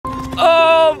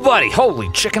buddy. Holy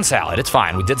chicken salad. It's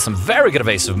fine. We did some very good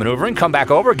evasive maneuvering. Come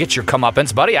back over. Get your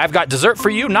comeuppance, buddy. I've got dessert for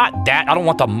you. Not that. I don't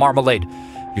want the marmalade.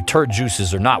 Your turd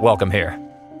juices are not welcome here.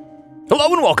 Hello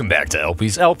and welcome back to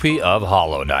LP's LP of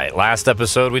Hollow Knight. Last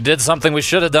episode, we did something we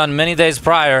should have done many days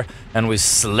prior, and we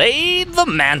slayed the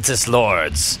Mantis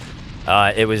Lords.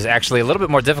 It was actually a little bit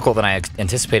more difficult than I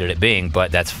anticipated it being, but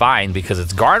that's fine because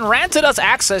it's granted us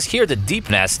access here to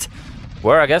Deepnest,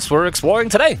 where I guess we're exploring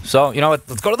today. So, you know what,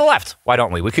 let's go to the left. Why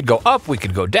don't we? We could go up, we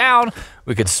could go down,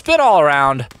 we could spin all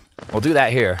around. We'll do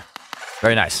that here.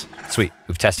 Very nice. Sweet,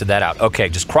 we've tested that out. Okay,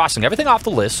 just crossing everything off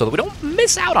the list so that we don't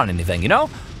miss out on anything, you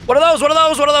know? What are those? What are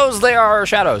those? What are those? They are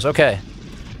shadows. Okay.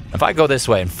 If I go this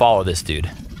way and follow this dude,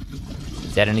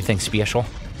 is that anything special?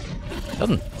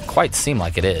 Doesn't quite seem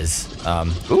like it is.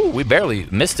 Ooh, we barely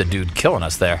missed a dude killing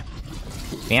us there.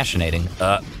 Fascinating.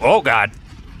 Oh God.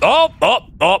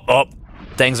 Oh.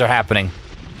 Things are happening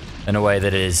in a way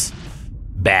that is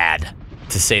bad,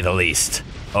 to say the least.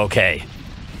 Okay.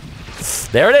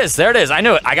 There it is. There it is. I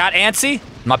knew it. I got antsy.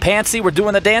 My pantsy were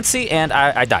doing the dancy, and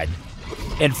I died.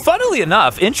 And funnily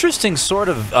enough, interesting sort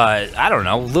of, I don't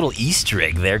know, little Easter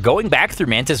egg there. Going back through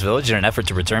Mantis Village in an effort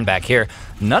to return back here,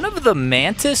 none of the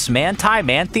Mantis, Manti,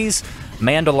 Manthes,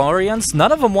 Mandalorians,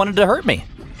 none of them wanted to hurt me.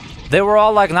 They were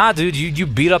all like, nah, dude, you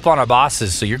beat up on our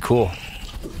bosses, so you're cool.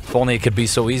 If only it could be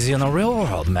so easy in the real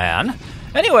world, man.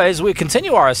 Anyways, we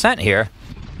continue our ascent here.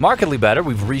 Markedly better.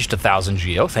 We've reached 1,000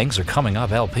 Geo. Things are coming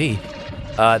up, LP.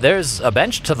 There's a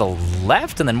bench to the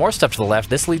left and then more stuff to the left.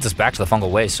 This leads us back to the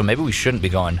fungal waste, so maybe we shouldn't be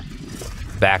going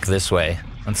back this way.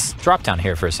 Let's drop down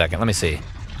here for a second. Let me see.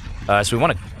 So we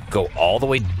want to go all the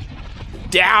way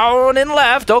down and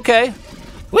left. Okay.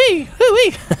 Wee.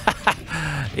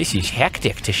 This is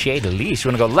hectic, to say the least. We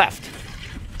want to go left.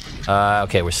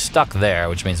 Okay, we're stuck there,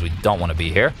 which means we don't want to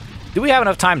be here. Do we have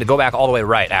enough time to go back all the way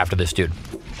right after this dude?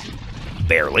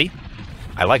 Barely.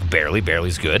 I like barely.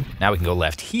 Barely's good. Now we can go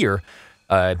left here.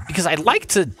 Because I'd like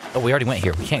to... Oh, we already went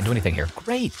here. We can't do anything here.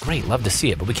 Great. Love to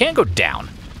see it. But we can go down.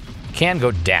 We can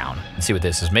go down and see what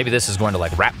this is. Maybe this is going to,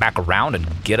 like, wrap back around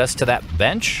and get us to that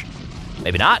bench.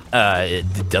 Maybe not.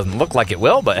 It doesn't look like it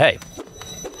will, but hey.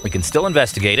 We can still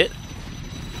investigate it.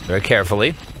 Very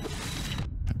carefully.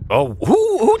 Oh,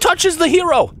 who touches the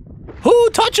hero? Who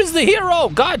touches the hero?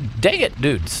 God dang it,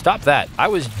 dude. Stop that. I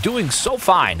was doing so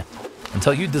fine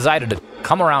until you decided to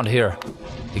come around here.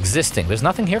 Existing. There's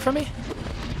nothing here for me?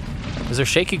 Is there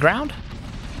shaky ground?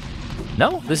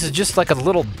 No? This is just like a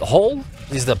little hole?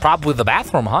 This is the problem with the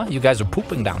bathroom, huh? You guys are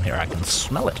pooping down here. I can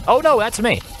smell it. Oh, no, that's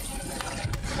me.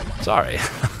 Sorry.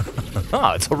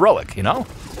 Oh, it's heroic, you know?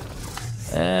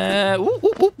 That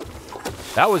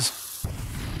was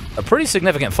a pretty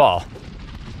significant fall.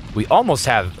 We almost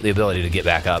have the ability to get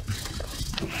back up.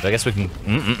 So I guess we can...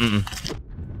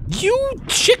 You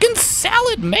chicken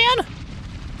salad, man!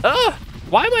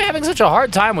 Why am I having such a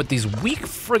hard time with these weak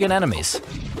friggin' enemies?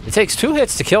 It takes 2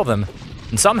 hits to kill them,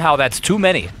 and somehow that's too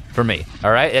many for me,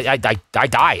 all right? I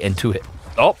die in 2 hits.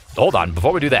 Oh, hold on,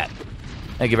 before we do that,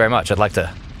 thank you very much. I'd like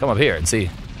to come up here and see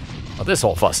what this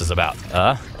whole fuss is about.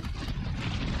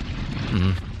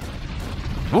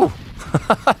 Ooh.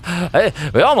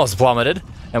 We almost plummeted,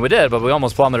 and we did, but we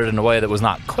almost plummeted in a way that was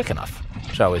not quick enough,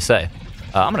 shall we say.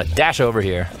 I'm gonna dash over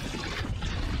here,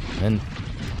 and then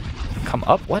come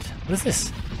up. What is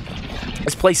this?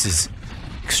 This place is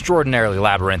extraordinarily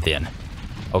labyrinthian.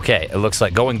 Okay, it looks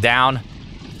like going down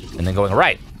and then going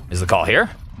right is the call here,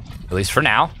 at least for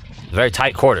now. Very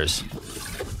tight quarters.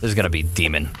 This is gonna be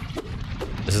demon.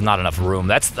 This is not enough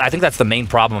room. I think that's the main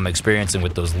problem I'm experiencing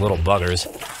with those little buggers,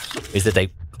 is that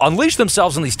they unleash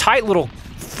themselves in these tight little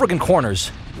friggin'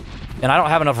 corners, and I don't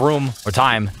have enough room or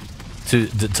time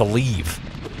to leave.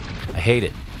 I hate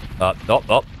it.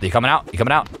 Oh, you coming out? You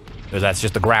coming out? Or that's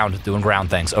just the ground doing ground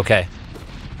things. Okay,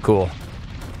 cool.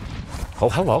 Oh,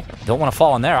 hello. Don't want to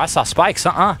fall in there. I saw spikes.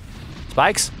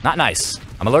 Spikes? Not nice.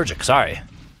 I'm allergic. Sorry.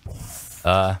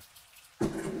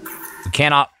 We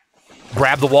cannot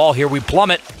grab the wall here. We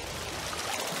plummet.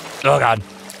 Oh, God.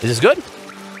 Is this good?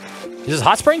 Is this a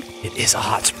hot spring? It is a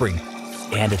hot spring.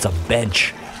 And it's a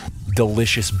bench.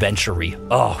 Delicious benchery.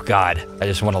 Oh, God. I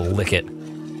just want to lick it.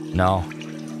 No.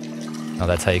 No,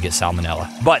 that's how you get salmonella.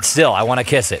 But still, I want to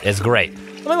kiss it. It's great.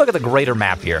 Let me look at the greater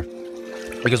map here,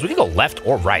 because we can go left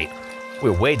or right.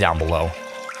 We're way down below.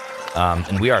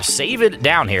 And we are saved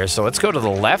down here, so let's go to the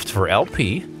left for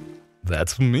LP.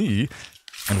 That's me.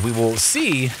 And we will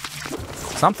see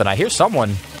something. I hear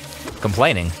someone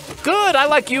complaining. Good, I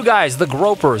like you guys, the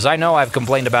gropers. I know I've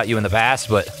complained about you in the past,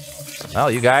 but,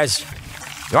 well, you guys,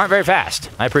 you aren't very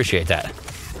fast. I appreciate that.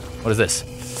 What is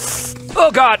this? Oh,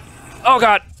 God. Oh,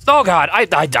 God. Oh, God. I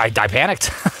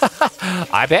panicked.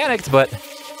 I panicked, but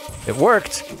it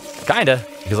worked. Kinda,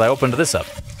 because I opened this up.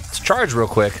 Let's charge real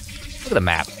quick. Look at the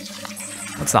map.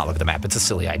 Let's not look at the map. It's a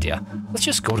silly idea. Let's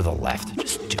just go to the left.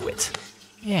 Just do it.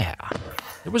 Yeah.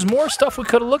 There was more stuff we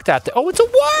could have looked at. Oh, it's a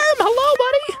worm! Hello,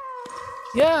 buddy!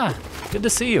 Yeah, good to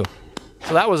see you.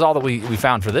 So that was all that we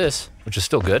found for this, which is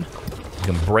still good. We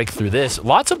can break through this.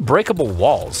 Lots of breakable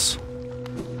walls.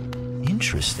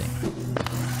 Interesting.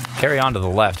 Carry on to the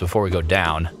left before we go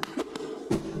down.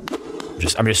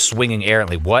 I'm just swinging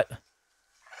errantly. What?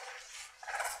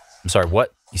 I'm sorry,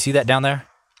 what? You see that down there?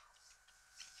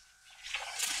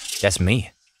 That's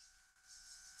me.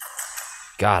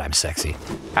 God, I'm sexy.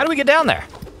 How do we get down there?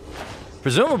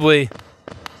 Presumably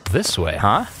this way,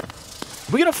 huh?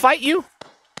 Are we gonna fight you?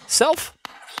 Self?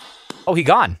 Oh, he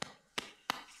gone.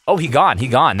 Oh, he gone. He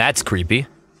gone. That's creepy.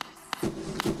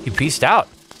 He peaced out.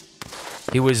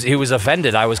 He was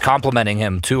offended. I was complimenting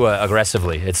him too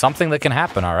aggressively. It's something that can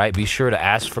happen, all right? Be sure to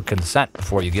ask for consent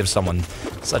before you give someone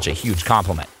such a huge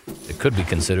compliment. It could be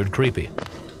considered creepy.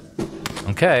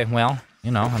 Okay, well,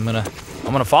 you know, I'm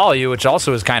gonna follow you, which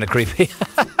also is kind of creepy.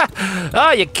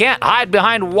 Oh, you can't hide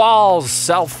behind walls,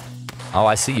 self. Oh,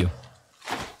 I see you.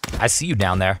 I see you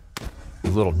down there.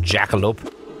 You little jackalope.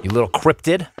 You little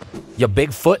cryptid. You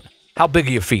Bigfoot. How big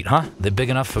are your feet, huh? They're big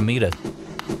enough for me to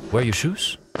wear your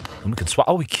shoes? And we could swap.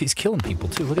 Oh, he's killing people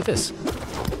too. Look at this.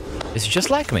 It's just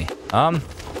like me.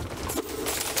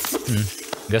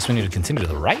 Guess we need to continue to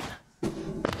the right.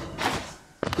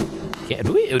 Yeah,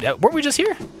 weren't we just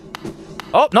here?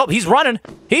 Oh, no, he's running.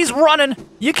 He's running.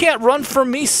 You can't run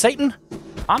from me, Satan.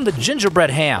 I'm the gingerbread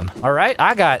ham, all right?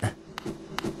 I got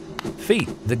feet.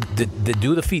 The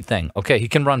do the feet thing. Okay, he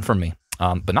can run from me,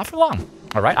 but not for long,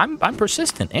 all right? I'm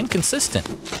persistent and consistent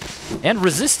and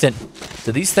resistant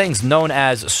to these things known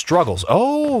as struggles.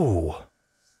 Oh.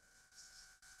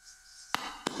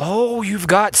 Oh, you've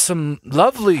got some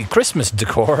lovely Christmas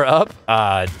decor up.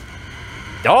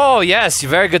 Oh, yes, you're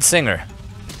a very good singer.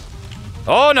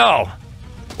 Oh, no.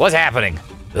 What's happening?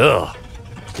 Ugh.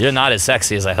 You're not as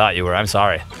sexy as I thought you were. I'm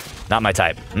sorry. Not my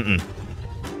type.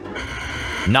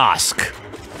 Nosk.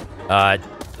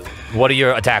 What are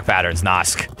your attack patterns,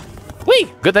 Nosk?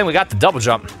 Whee! Good thing we got the double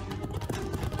jump.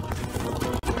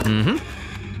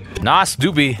 Nosk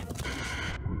do be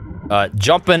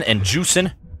jumping and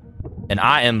juicing, and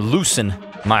I am losing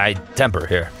my temper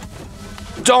here.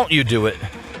 Don't you do it.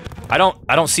 I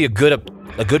don't see a good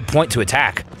point to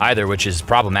attack either, which is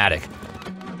problematic.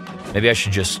 Maybe I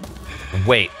should just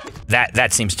wait.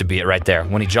 That seems to be it right there.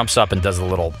 When he jumps up and does the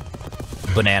little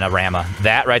banana rama.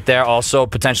 That right there also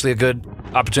potentially a good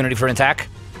opportunity for an attack.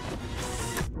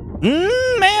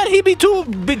 Man, he be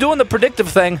doing the predictive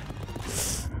thing.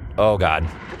 Oh god.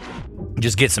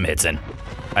 Just get some hits in.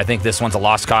 I think this one's a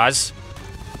lost cause.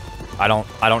 I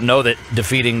don't know that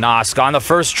defeating Nosk on the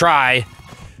first try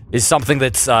is something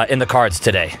that's in the cards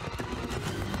today.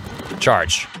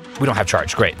 Charge. We don't have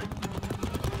charge. Great.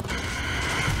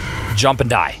 Jump and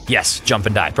die. Yes, jump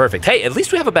and die. Perfect. Hey, at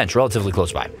least we have a bench relatively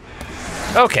close by.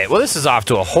 Okay, well, this is off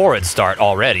to a horrid start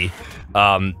already.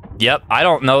 Yep, I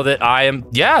don't know that I am...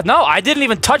 Yeah, no, I didn't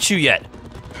even touch you yet.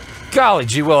 Golly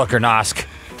gee williker, Nosk.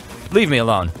 Leave me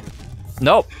alone.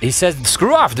 Nope, he said,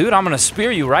 screw off, dude. I'm gonna spear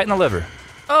you right in the liver.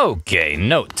 Okay,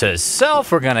 note to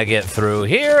self, we're gonna get through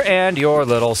here, and your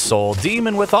little soul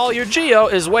demon with all your geo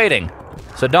is waiting.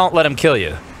 So don't let him kill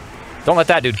you. Don't let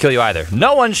that dude kill you either.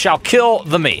 No one shall kill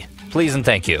the me. Please and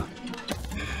thank you.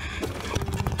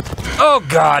 Oh,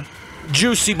 God.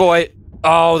 Juicy boy.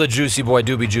 Oh, the juicy boy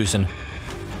do be juicing.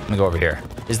 Let me go over here.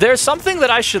 Is there something that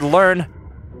I should learn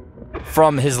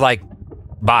from his, like,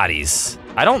 bodies?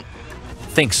 I don't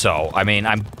think so. I mean,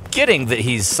 I'm getting that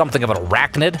he's something of an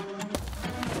arachnid.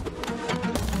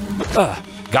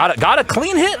 Got a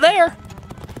clean hit there,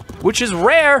 which is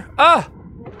rare.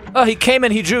 He came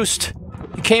and he juiced.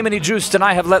 He came and he juiced, and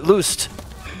I have let loose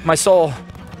my soul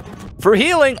for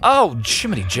healing. Oh,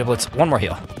 jiminy giblets. One more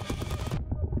heal.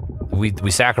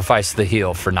 We sacrificed the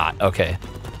heal for not. Okay.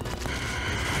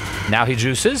 Now he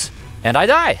juices, and I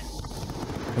die.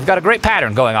 We've got a great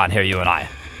pattern going on here, you and I.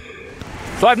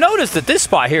 So I've noticed that this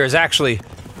spot here is actually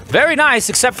very nice,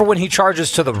 except for when he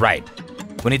charges to the right.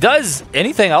 When he does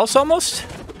anything else, almost,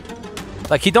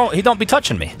 like he don't be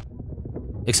touching me,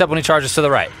 except when he charges to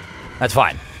the right. That's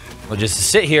fine. We'll just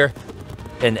sit here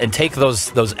and take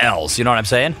those L's. You know what I'm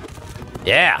saying?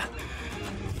 Yeah.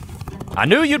 I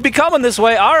knew you'd be coming this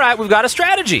way. All right, we've got a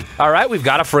strategy. All right, we've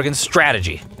got a friggin'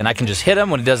 strategy. And I can just hit him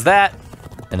when he does that.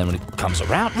 And then when he comes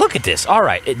around, look at this. All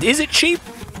right, is it cheap?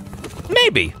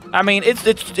 Maybe. I mean,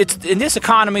 it's in this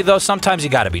economy, though, sometimes you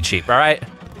gotta be cheap, all right?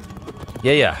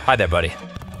 Yeah. Hi there, buddy.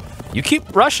 You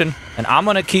keep rushing, And I'm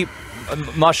gonna keep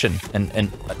mushing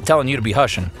and telling you to be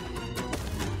hushing.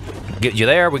 Get you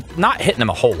there. We're not hitting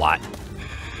him a whole lot.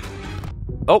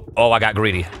 Oh, I got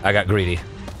greedy.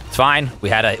 It's fine. We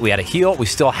had a heal. We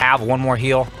still have one more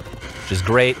heal, which is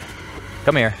great.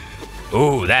 Come here.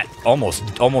 Ooh, that almost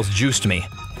juiced me.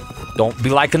 Don't be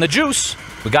liking the juice.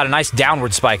 We got a nice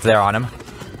downward spike there on him.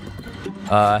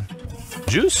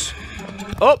 Juice?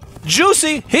 Oh,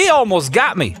 juicy! He almost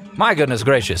got me. My goodness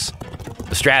gracious.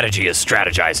 The strategy is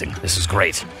strategizing. This is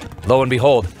great. Lo and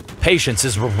behold, patience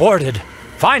is rewarded.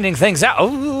 Finding things out.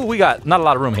 Oh, we got not a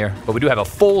lot of room here, but we do have a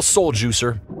full soul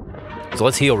juicer. So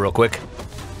let's heal real quick.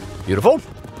 Beautiful.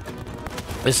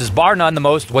 This is bar none the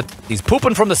most. What? He's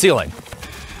pooping from the ceiling.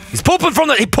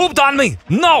 He pooped on me.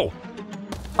 No.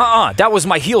 That was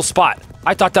my heal spot.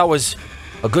 I thought that was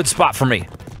a good spot for me.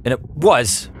 And it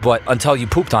was, but until you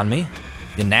pooped on me.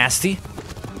 You nasty.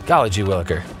 Golly gee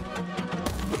williker.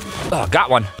 Oh, got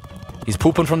one. He's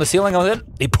pooping from the ceiling.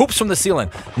 He poops from the ceiling.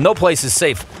 No place is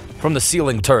safe from the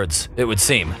ceiling turds, it would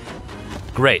seem.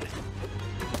 Great.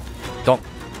 Don't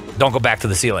go back to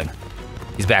the ceiling.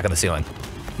 He's back on the ceiling.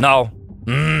 No.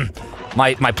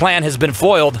 My plan has been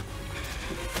foiled.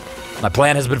 My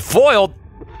plan has been foiled.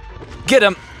 Get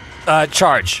him.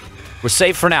 Charge. We're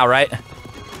safe for now, right?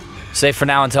 Safe for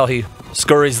now until he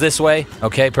scurries this way.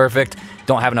 Okay, perfect.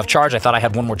 Don't have enough charge. I thought I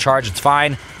had one more charge. It's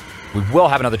fine. We will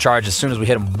have another charge as soon as we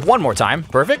hit him one more time.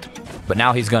 Perfect. But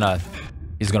now he's gonna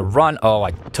run. Oh,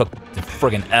 I took the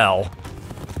friggin' L.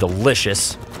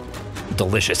 Delicious.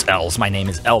 Delicious L's. My name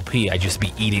is LP. I just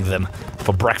be eating them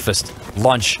for breakfast,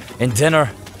 lunch, and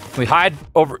dinner. Can we hide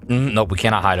over? Nope, we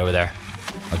cannot hide over there.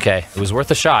 Okay, it was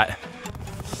worth a shot.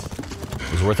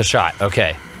 It was worth a shot.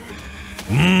 Okay.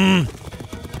 Man.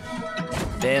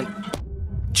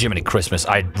 Jiminy Christmas,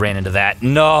 I ran into that.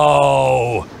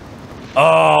 No!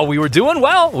 Oh, we were doing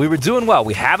well. We were doing well.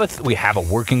 We have a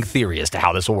working theory as to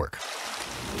how this will work.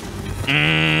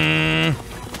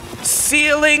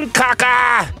 Ceiling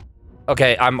caca!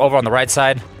 Okay, I'm over on the right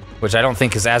side, which I don't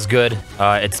think is as good.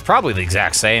 It's probably the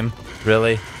exact same,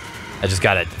 really. I just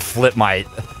gotta flip my...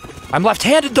 I'm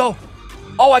left-handed, though!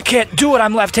 Oh, I can't do it,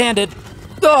 I'm left-handed!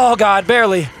 Oh, God,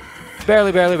 barely.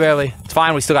 Barely. It's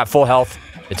fine, we still got full health.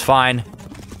 It's fine.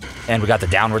 And we got the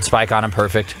downward spike on him,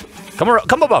 perfect.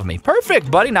 Come above me. Perfect,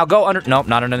 buddy. Now go under... Nope,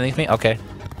 not underneath me. Okay.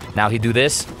 Now he do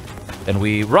this, and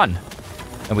we run.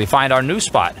 And we find our new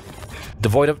spot.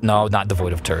 Devoid of... No, not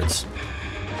devoid of turds.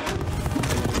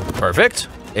 Perfect.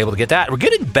 Able to get that. We're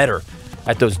getting better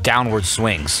at those downward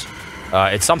swings.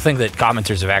 It's something that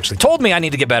commenters have actually told me I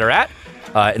need to get better at.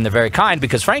 And they're very kind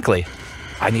because, frankly,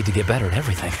 I need to get better at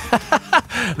everything.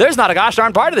 There's not a gosh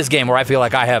darn part of this game where I feel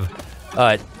like I have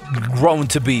grown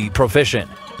to be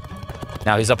proficient.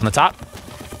 Now he's up on the top.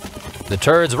 The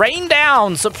turds rain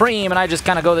down supreme, and I just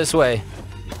kind of go this way.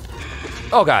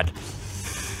 Oh, God.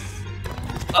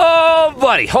 Oh,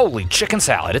 buddy. Holy chicken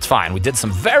salad. It's fine. We did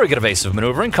some very good evasive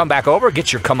maneuvering. Come back over.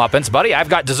 Get your comeuppance, buddy. I've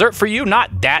got dessert for you.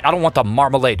 Not that. I don't want the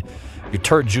marmalade. Your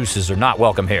turd juices are not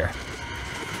welcome here.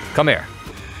 Come here.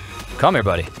 Come here,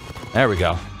 buddy. There we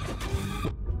go.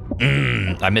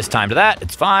 I mistimed that.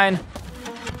 It's fine.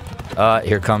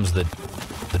 Here comes the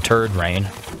turd rain.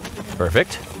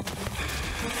 Perfect.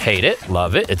 Hate it.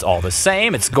 Love it. It's all the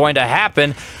same. It's going to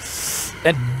happen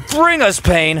and bring us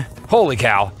pain. Holy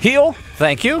cow. Heal.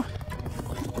 Thank you.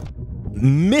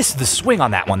 Missed the swing on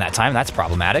that one that time. That's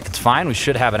problematic. It's fine. We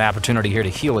should have an opportunity here to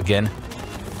heal again.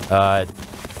 The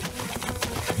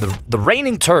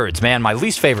Raining Turds, man. My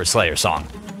least favorite Slayer song.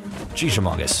 Jeez,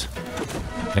 humongous.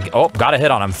 Oh, got a hit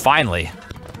on him. Finally.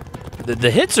 The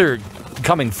hits are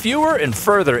coming fewer and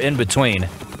further in between.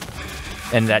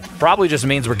 And that probably just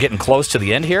means we're getting close to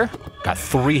the end here. Got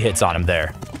 3 hits on him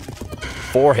there.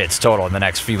 4 hits total in the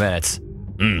next few minutes.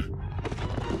 Come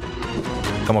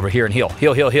over here and heal.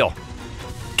 Heal.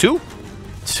 2?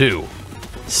 2.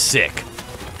 Sick.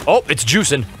 Oh, it's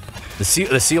juicing.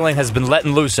 The ceiling has been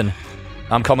letting loosen.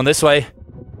 I'm coming this way.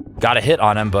 Got a hit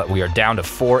on him, but we are down to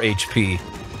 4 HP,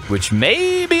 which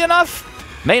may be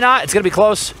enough. May not. It's going to be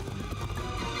close.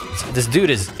 This dude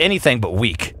is anything but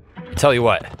weak. I tell you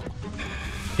what.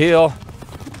 Heal.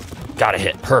 Got a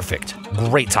hit. Perfect.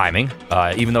 Great timing.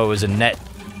 Even though it was a net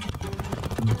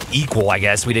equal, I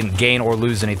guess, we didn't gain or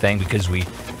lose anything because we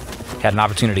had an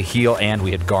opportunity to heal and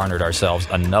we had garnered ourselves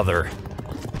another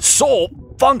soul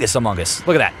fungus among us.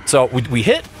 Look at that. So we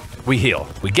hit, we heal.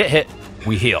 We get hit,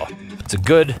 we heal. It's a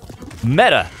good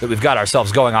meta that we've got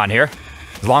ourselves going on here.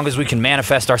 As long as we can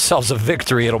manifest ourselves a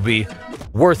victory, it'll be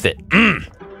worth it.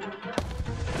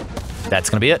 That's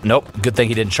gonna be it. Nope. Good thing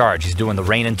he didn't charge. He's doing the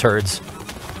rain and turds.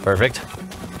 Perfect.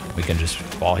 We can just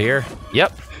fall here.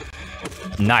 Yep.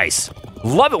 Nice.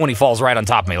 Love it when he falls right on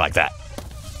top of me like that.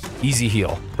 Easy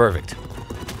heal. Perfect.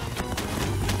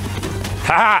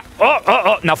 Ha!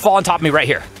 Oh! Now fall on top of me right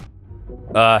here.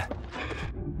 Don't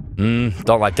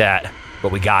like that.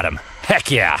 But we got him.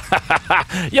 Heck yeah.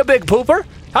 You big pooper.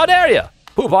 How dare you?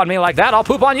 Poop on me like that, I'll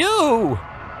poop on you.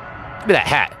 Give me that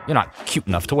hat. You're not cute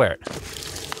enough to wear it.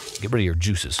 Get rid of your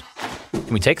juices.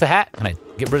 Can we take the hat? Can I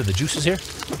get rid of the juices here?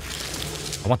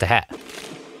 I want the hat.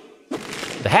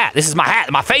 The hat. This is my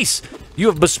hat. My face. You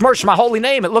have besmirched my holy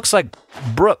name. It looks like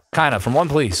Brooke, kind of, from One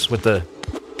Piece with the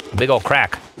big old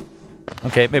crack.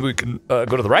 Okay, maybe we can go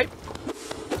to the right.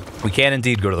 We can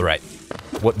indeed go to the right.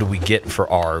 What do we get for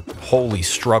our holy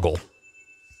struggle?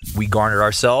 We garnered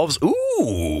ourselves.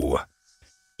 Ooh.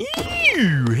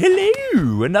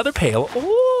 Hello. Another pale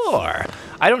ore.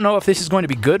 I don't know if this is going to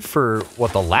be good for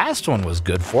what the last one was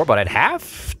good for, but I'd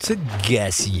have to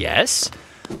guess yes.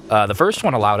 The first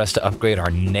one allowed us to upgrade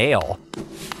our nail.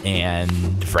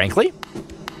 And frankly,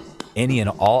 any and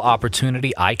all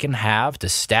opportunity I can have to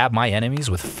stab my enemies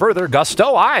with further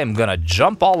gusto, I am gonna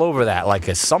jump all over that like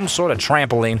it's some sort of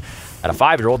trampoline at a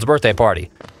 5-year-old's birthday party.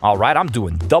 All right, I'm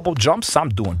doing double jumps, I'm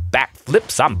doing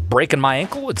backflips, I'm breaking my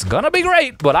ankle. It's gonna be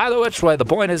great, but either which way, the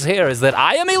point is here is that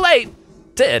I am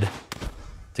elated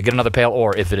to get another pale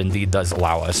ore if it indeed does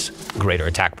allow us greater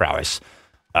attack prowess.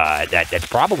 That's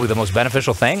probably the most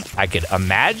beneficial thing I could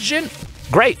imagine.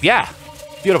 Great, yeah,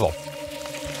 beautiful.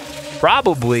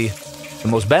 Probably the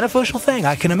most beneficial thing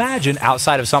I can imagine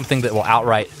outside of something that will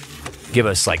outright give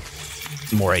us, like,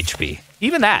 more HP.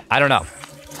 Even that, I don't know.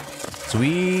 So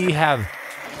we have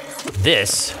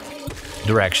this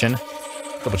direction.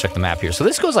 Double check the map here. So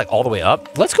this goes, like, all the way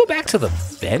up. Let's go back to the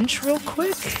bench real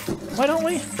quick. Why don't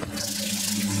we?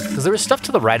 Because there is stuff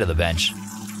to the right of the bench.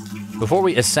 Before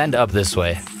we ascend up this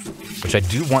way, which I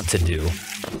do want to do,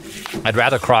 I'd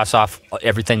rather cross off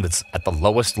everything that's at the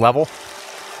lowest level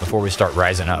before we start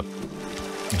rising up.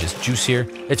 Just juice here.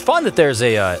 It's fun that there's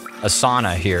a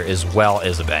sauna here as well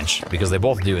as a bench, because they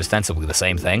both do ostensibly the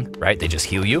same thing, right? They just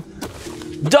heal you.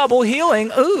 Double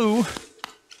healing, ooh.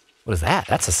 What is that?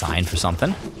 That's a sign for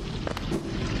something.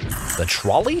 The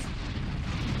trolley?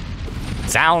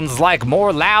 Sounds like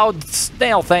more loud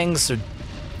snail things, or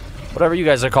whatever you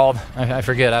guys are called. I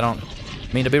forget, I don't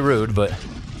mean to be rude, but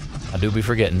I do be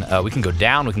forgetting. We can go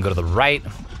down, we can go to the right.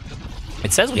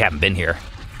 It says we haven't been here.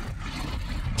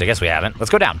 I guess we haven't.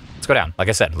 Let's go down. Let's go down. Like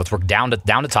I said, let's work down to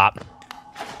top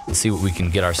and see what we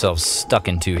can get ourselves stuck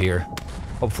into here.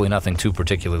 Hopefully nothing too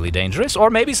particularly dangerous,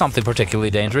 or maybe something particularly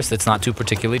dangerous that's not too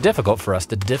particularly difficult for us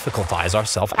to difficultize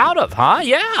ourselves out of, huh?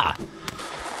 Yeah!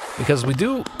 Because we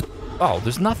do... Oh,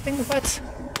 there's nothing? What?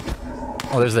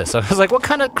 Oh, there's this. I was like, what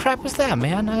kind of crap was that,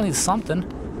 man? I need something.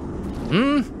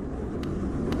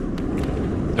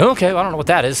 Okay, well, I don't know what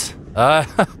that is.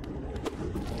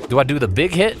 Do I do the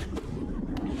big hit?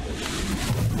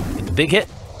 Big hit?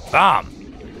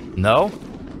 Bomb. No.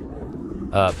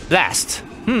 Blast.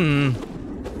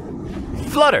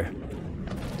 Flutter.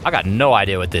 I got no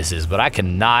idea what this is, but I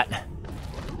cannot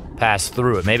pass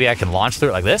through it. Maybe I can launch through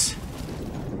it like this?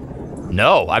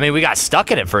 No. I mean, we got stuck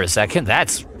in it for a second.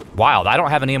 That's wild. I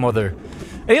don't have any other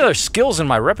skills in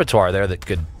my repertoire there that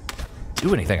could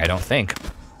do anything, I don't think.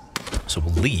 So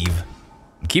we'll leave.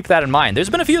 Keep that in mind. There's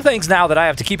been a few things now that I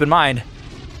have to keep in mind.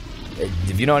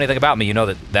 If you know anything about me, you know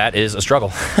that that is a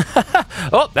struggle.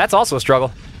 Oh, that's also a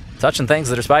struggle. Touching things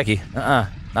that are spiky.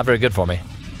 Not very good for me.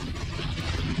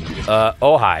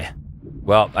 Oh, hi.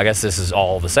 Well, I guess this is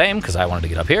all the same, because I wanted to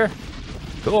get up here.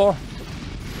 Cool.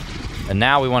 And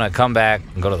now we want to come back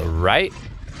and go to the right.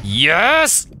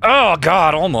 Yes! Oh,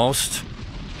 God, almost.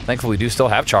 Thankfully, we do still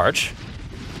have charge.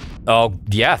 Oh,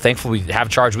 yeah, thankfully we have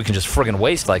charge we can just friggin'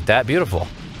 waste like that. Beautiful.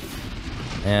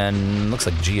 And looks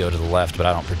like Geo to the left, but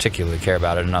I don't particularly care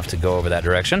about it enough to go over that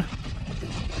direction.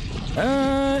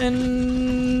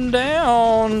 And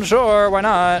down, sure, why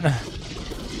not?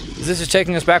 This is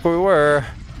taking us back where we were.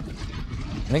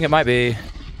 I think it might be.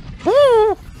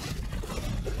 Woo!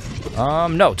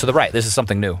 No, to the right. This is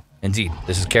something new. Indeed,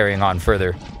 this is carrying on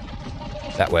further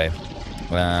that way.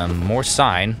 More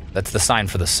sign. That's the sign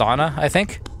for the sauna, I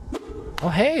think. Oh,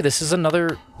 hey, this is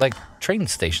another, like, train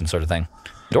station sort of thing.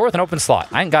 Door with an open slot.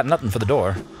 I ain't got nothing for the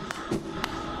door.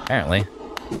 Apparently.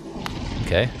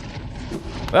 Okay.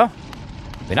 Well,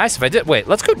 it'd be nice if I did. Wait,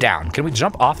 let's go down. Can we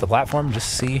jump off the platform and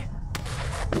just see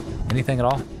anything at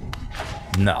all?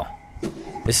 No.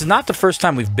 This is not the first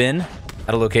time we've been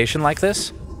at a location like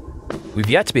this. We've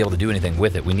yet to be able to do anything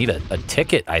with it. We need a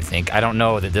ticket, I think. I don't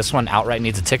know that this one outright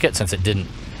needs a ticket since it didn't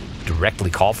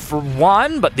directly call for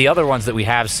one, but the other ones that we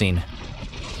have seen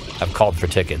have called for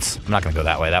tickets. I'm not going to go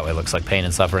that way. That way looks like pain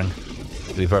and suffering.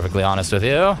 to be perfectly honest with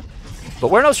you.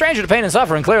 But we're no stranger to pain and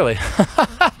suffering, clearly.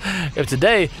 If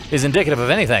today is indicative of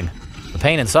anything, the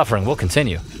pain and suffering will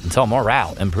continue until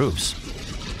morale improves.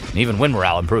 And even when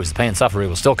morale improves, the pain and suffering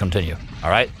will still continue, all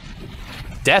right?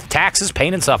 Death, taxes,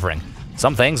 pain, and suffering.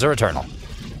 Some things are eternal.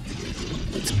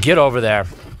 Let's get over there.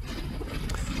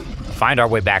 Find our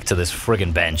way back to this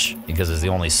friggin' bench, because it's the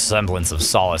only semblance of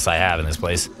solace I have in this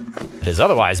place. It has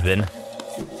otherwise been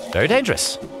very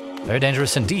dangerous. Very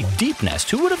dangerous indeed. Deep nest.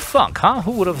 Who would have thunk, huh?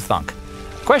 Who would have thunk?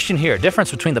 Question here. Difference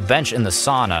between the bench and the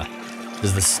sauna.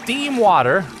 Does the steam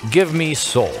water give me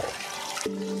soul?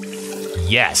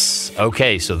 Yes.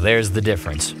 Okay, so there's the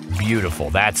difference.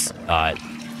 Beautiful. That's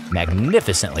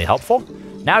magnificently helpful.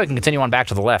 Now we can continue on back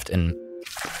to the left and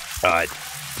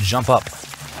jump up.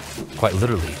 Quite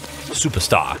literally.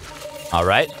 Superstar. All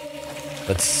right.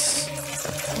 Let's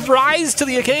rise to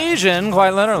the occasion,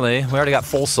 quite literally. We already got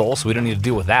full soul, so we don't need to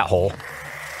deal with that hole.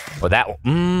 Or that,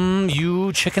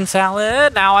 you chicken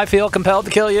salad. Now I feel compelled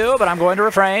to kill you, but I'm going to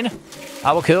refrain.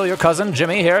 I will kill your cousin,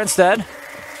 Jimmy, here instead.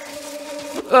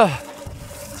 Ugh.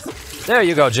 There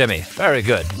you go, Jimmy. Very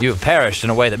good. You have perished in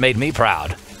a way that made me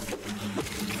proud.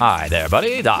 Hi there,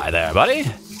 buddy. Die there, buddy.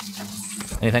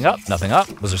 Anything up? Nothing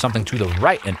up. Was there something to the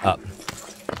right and up?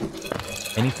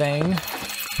 Anything?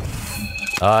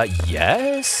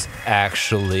 Yes,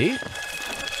 actually.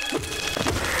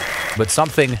 But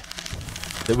something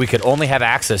that we could only have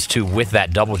access to with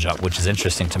that double jump, which is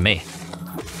interesting to me.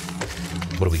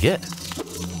 What do we get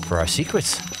for our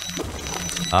secrets?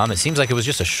 It seems like it was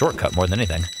just a shortcut more than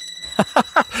anything.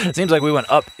 It seems like we went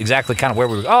up exactly kind of where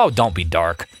we were. Oh, don't be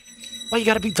dark. Why you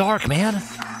gotta be dark, man?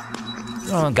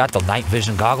 Oh, got the night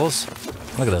vision goggles.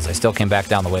 Look at this, I still came back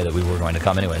down the way that we were going to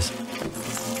come anyways.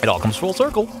 It all comes full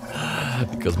circle.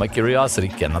 Because my curiosity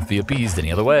cannot be appeased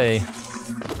any other way.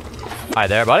 Hi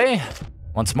there, buddy.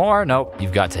 Once more. Nope,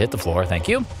 you've got to hit the floor. Thank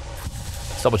you.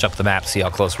 Let's double check the map, see how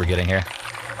close we're getting here.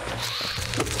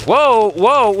 Whoa,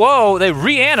 whoa, whoa. They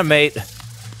reanimate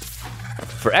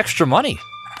for extra money.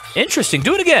 Interesting.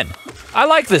 Do it again. I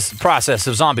like this process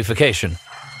of zombification.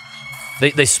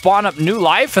 They spawn up new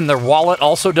life and their wallet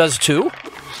also does too.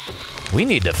 We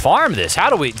need to farm this. How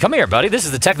do we... Come here, buddy. This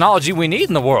is the technology we need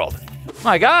in the world.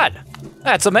 My God.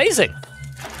 That's amazing.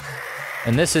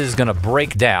 And this is gonna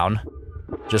break down,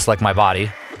 just like my body.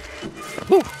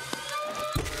 Woo.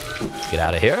 Get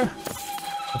out of here.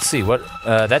 Let's see, what...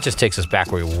 that just takes us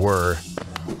back where we were.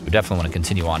 We definitely want to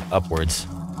continue on upwards.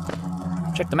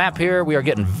 Check the map here. We are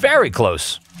getting very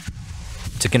close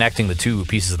to connecting the two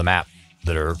pieces of the map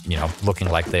that are, you know, looking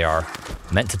like they are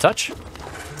meant to touch.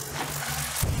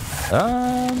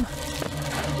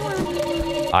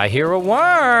 I hear a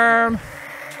worm.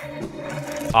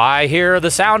 I hear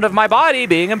the sound of my body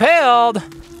being impaled.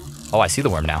 Oh, I see the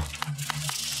worm now.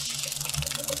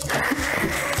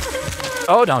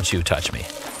 Oh, don't you touch me.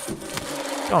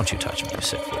 Don't you touch me, you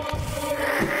sick fool.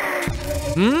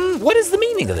 What is the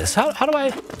meaning of this? How do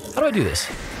I do this?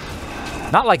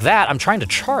 Not like that. I'm trying to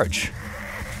charge.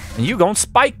 And you gon'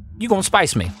 spice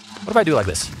me. What if I do like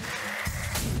this?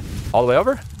 All the way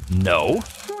over? No.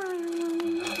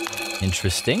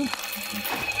 Interesting.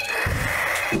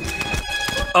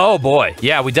 Oh boy.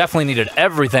 Yeah, we definitely needed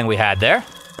everything we had there.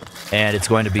 And it's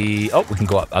going to be... Oh, we can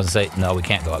go up. I was gonna say, no, we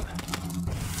can't go up.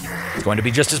 It's going to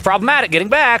be just as problematic getting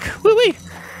back. Woo-wee.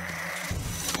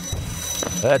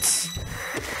 Let's...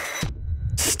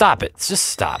 Stop it. Just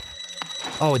stop.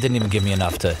 Oh, it didn't even give me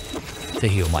enough to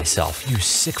heal myself. You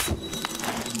sick fool.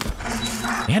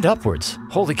 And upwards.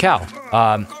 Holy cow.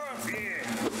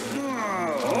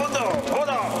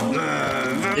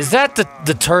 Is that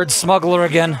the turd smuggler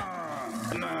again?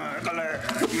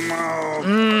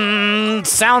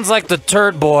 Sounds like the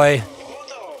turd boy.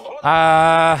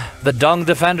 The dung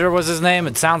defender was his name.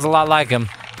 It sounds a lot like him.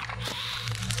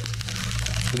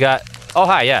 We got... Oh,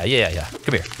 hi. Yeah.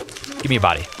 Come here. Give me your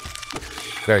body.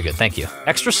 Very good. Thank you.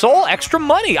 Extra soul, extra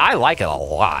money. I like it a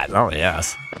lot. Oh,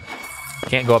 yes.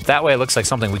 Can't go up that way. It looks like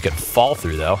something we could fall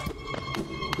through, though.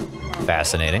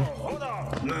 Fascinating.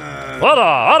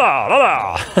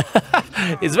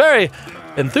 He's very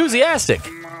enthusiastic.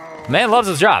 Man loves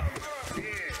his job.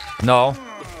 No.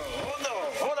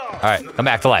 All right, come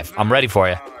back to life. I'm ready for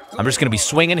you. I'm just gonna be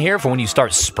swinging here for when you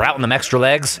start sprouting them extra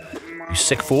legs. You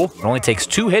sick fool. It only takes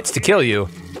 2 hits to kill you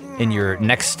in your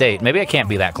next state. Maybe I can't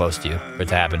be that close to you for it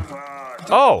to happen.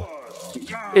 Oh,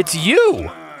 it's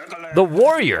you, the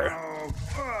warrior.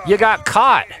 You got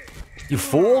caught, you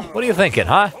fool. What are you thinking,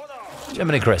 huh?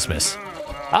 Jiminy Christmas.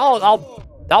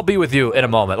 I'll be with you in a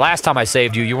moment. Last time I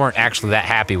saved you, you weren't actually that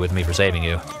happy with me for saving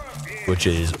you, which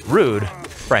is rude,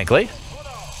 frankly.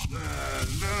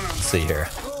 Let's see here.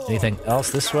 Anything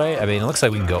else this way? I mean, it looks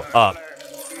like we can go up,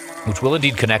 which will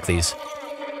indeed connect these.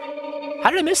 How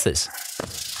did I miss this?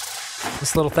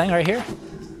 This little thing right here?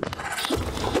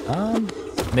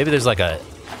 Maybe there's like a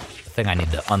thing I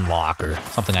need to unlock or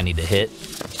something I need to hit.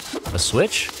 A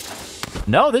switch?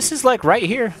 No, this is like right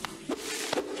here.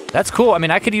 That's cool. I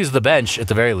mean, I could use the bench at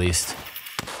the very least,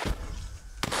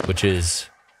 which is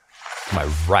to my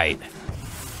right.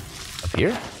 Up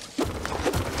here?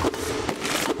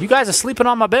 You guys are sleeping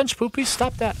on my bench, Poopies.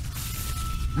 Stop that.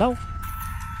 No.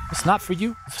 It's not for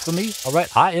you. It's for me. All right.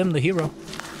 I am the hero.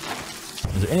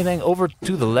 Is there anything over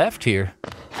to the left here?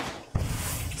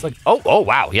 It's like, oh,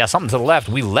 wow. Yeah, something to the left.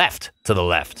 We left to the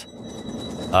left.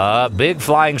 Big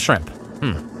flying shrimp.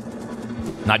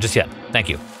 Not just yet. Thank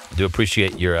you. I do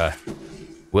appreciate your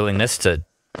willingness to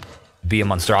be a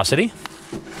monstrosity,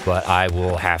 but I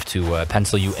will have to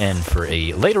pencil you in for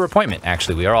a later appointment.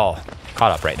 Actually, we are all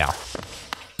caught up right now.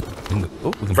 We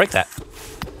can break that.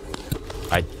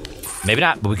 Maybe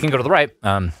not, but we can go to the right.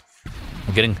 I'm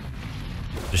getting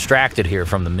distracted here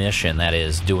from the mission that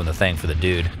is doing the thing for the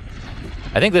dude.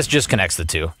 I think this just connects the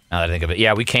two, now that I think of it.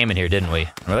 Yeah, we came in here, didn't we?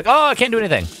 And we're like, oh, I can't do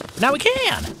anything. But now we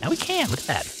can. Now we can. Look at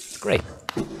that. It's great.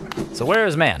 So where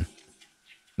is man?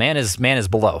 Man is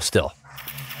below still.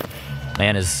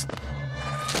 Man is...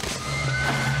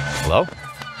 Hello?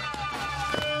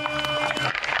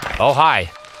 Oh,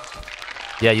 hi.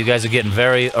 Yeah, you guys are getting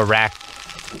very arachnidy.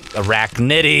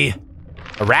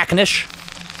 Arachnish?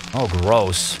 Oh,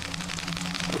 gross.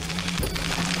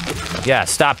 Yeah,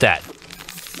 stop that.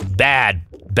 Bad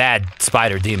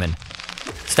spider demon.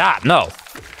 Stop, no.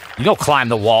 You don't climb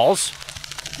the walls.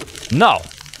 No.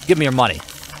 Give me your money.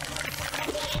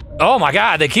 Oh my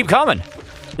god, they keep coming.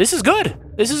 This is good.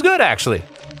 This is good, actually.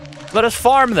 Let us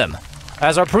farm them,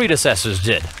 as our predecessors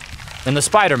did, in the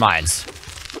spider mines.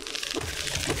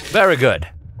 Very good.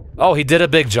 Oh, he did a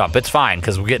big jump. It's fine,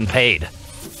 because we're getting paid.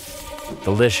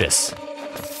 Delicious.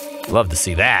 Love to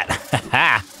see that.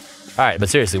 Alright, but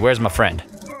seriously, where's my friend?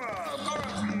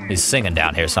 He's singing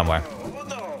down here somewhere.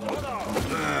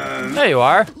 There you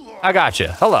are. I got you.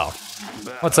 Hello.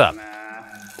 What's up?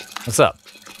 What's up?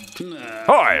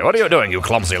 Hi, what are you doing, you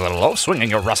clumsy little oaf, swinging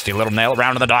your rusty little nail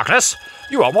around in the darkness?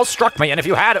 You almost struck me, and if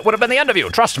you had, it would have been the end of you,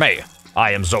 trust me.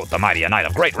 I am Zoth, the mighty, a knight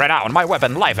of great renown. My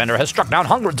weapon, Life Ender, has struck down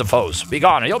hundreds of foes. Be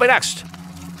gone, and you'll be next.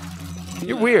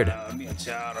 You're weird.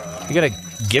 You gonna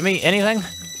give me anything?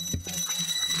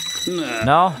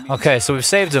 No? Okay, so we've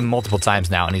saved him multiple times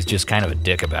now, and he's just kind of a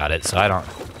dick about it, so I don't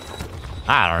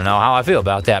know how I feel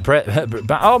about that.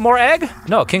 Oh, more egg?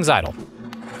 No, King's Idol.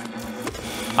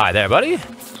 Hi there, buddy.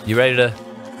 You ready to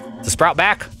sprout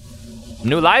back?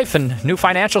 New life and new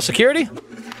financial security?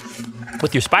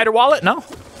 With your spider wallet? No?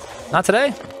 Not today?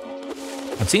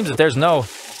 It seems that there's no,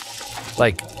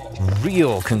 like,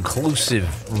 real conclusive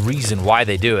reason why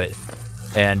they do it.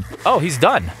 And, oh, he's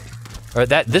done. Or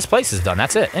this place is done.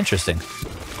 That's it. Interesting.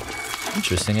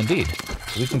 Interesting indeed.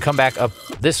 We can come back up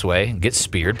this way and get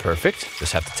speared. Perfect.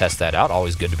 Just have to test that out.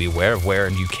 Always good to be aware of where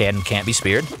you can and can't be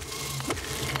speared.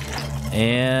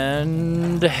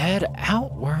 And head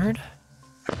outward.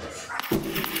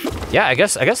 Yeah, I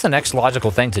guess the next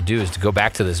logical thing to do is to go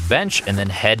back to this bench and then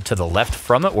head to the left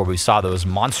from it where we saw those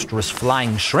monstrous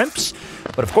flying shrimps.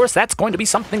 But of course, that's going to be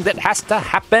something that has to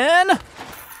happen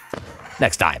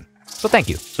next time. So thank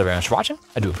you so very much for watching.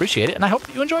 I do appreciate it, and I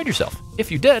hope you enjoyed yourself. If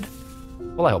you did,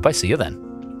 well, I hope I see you then.